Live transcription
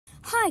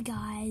Hi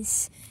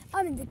guys,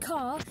 I'm in the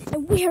car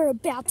and we're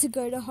about to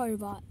go to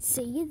Hobart.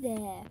 See you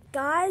there.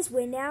 Guys,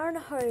 we're now in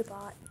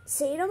Hobart.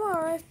 See you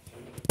tomorrow.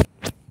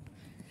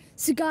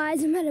 So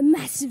guys, I'm at a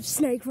massive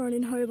snake run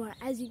in Hobart,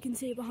 as you can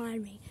see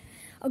behind me.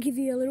 I'll give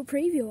you a little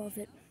preview of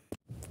it.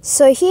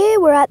 So here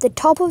we're at the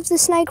top of the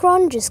snake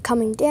run, just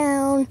coming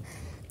down.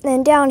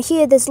 And down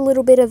here there's a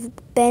little bit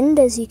of bend,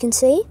 as you can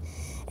see.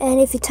 And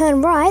if you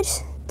turn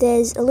right,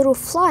 there's a little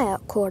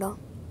fly-out quarter.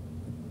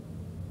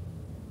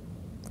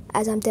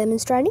 As I'm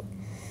demonstrating,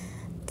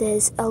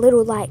 there's a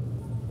little like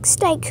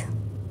snake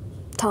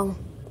tongue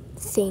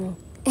thing.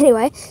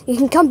 Anyway, you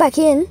can come back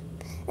in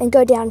and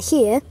go down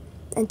here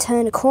and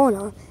turn a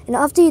corner. And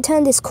after you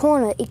turn this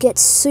corner, it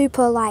gets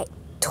super like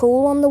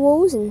tall on the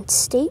walls and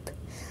steep.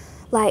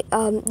 Like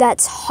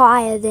that's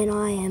higher than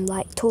I am,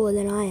 like taller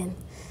than I am.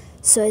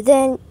 So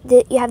then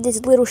you have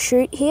this little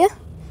chute here,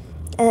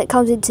 and it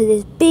comes into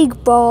this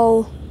big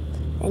bowl,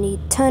 and you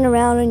turn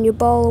around in your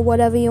bowl or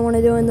whatever you want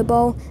to do in the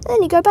bowl, and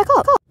then you go back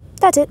up.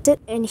 That's it.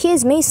 And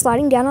here's me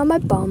sliding down on my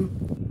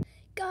bum.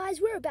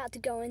 Guys, we're about to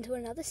go into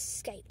another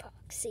skate park.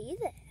 See you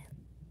there.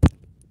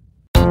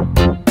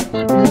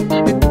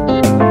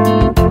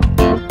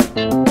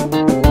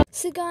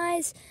 So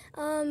guys,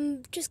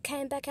 just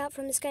came back out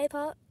from the skate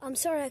park. I'm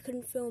sorry I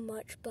couldn't film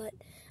much, but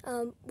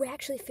we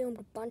actually filmed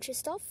a bunch of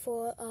stuff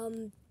for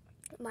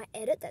my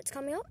edit that's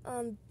coming up.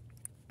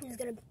 There's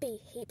going to be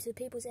heaps of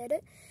people's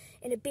edit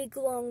in a big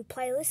long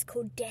playlist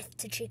called Death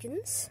to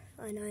Chickens.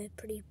 I know,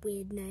 pretty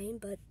weird name,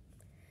 but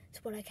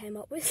it's what I came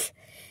up with.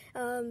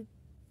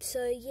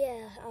 So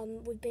yeah,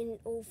 we've been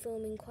all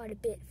filming quite a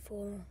bit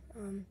for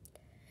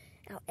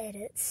our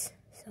edits,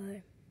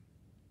 so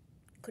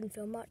couldn't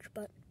film much,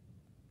 but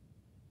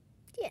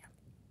yeah.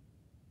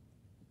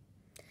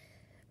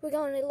 We're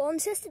going to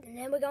Launceston and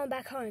then we're going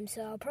back home,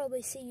 so I'll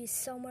probably see you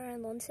somewhere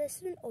in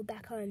Launceston or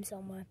back home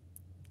somewhere.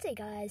 See you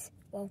guys.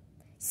 Well,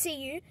 see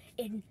you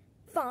in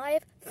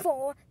 5,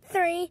 4,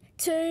 3,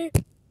 2,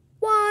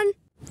 1.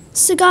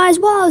 So guys,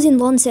 while I was in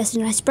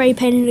Launceston, I spray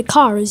painted a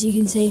car, as you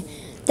can see.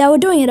 They were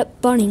doing it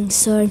at Bunnings,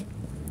 so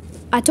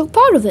I took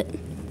part of it.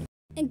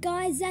 And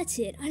guys, that's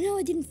it. I know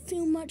I didn't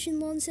film much in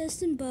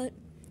Launceston, but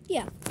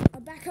yeah,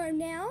 I'm back home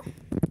now.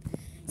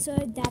 So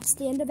that's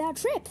the end of our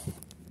trip.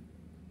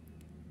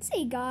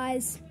 See you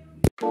guys.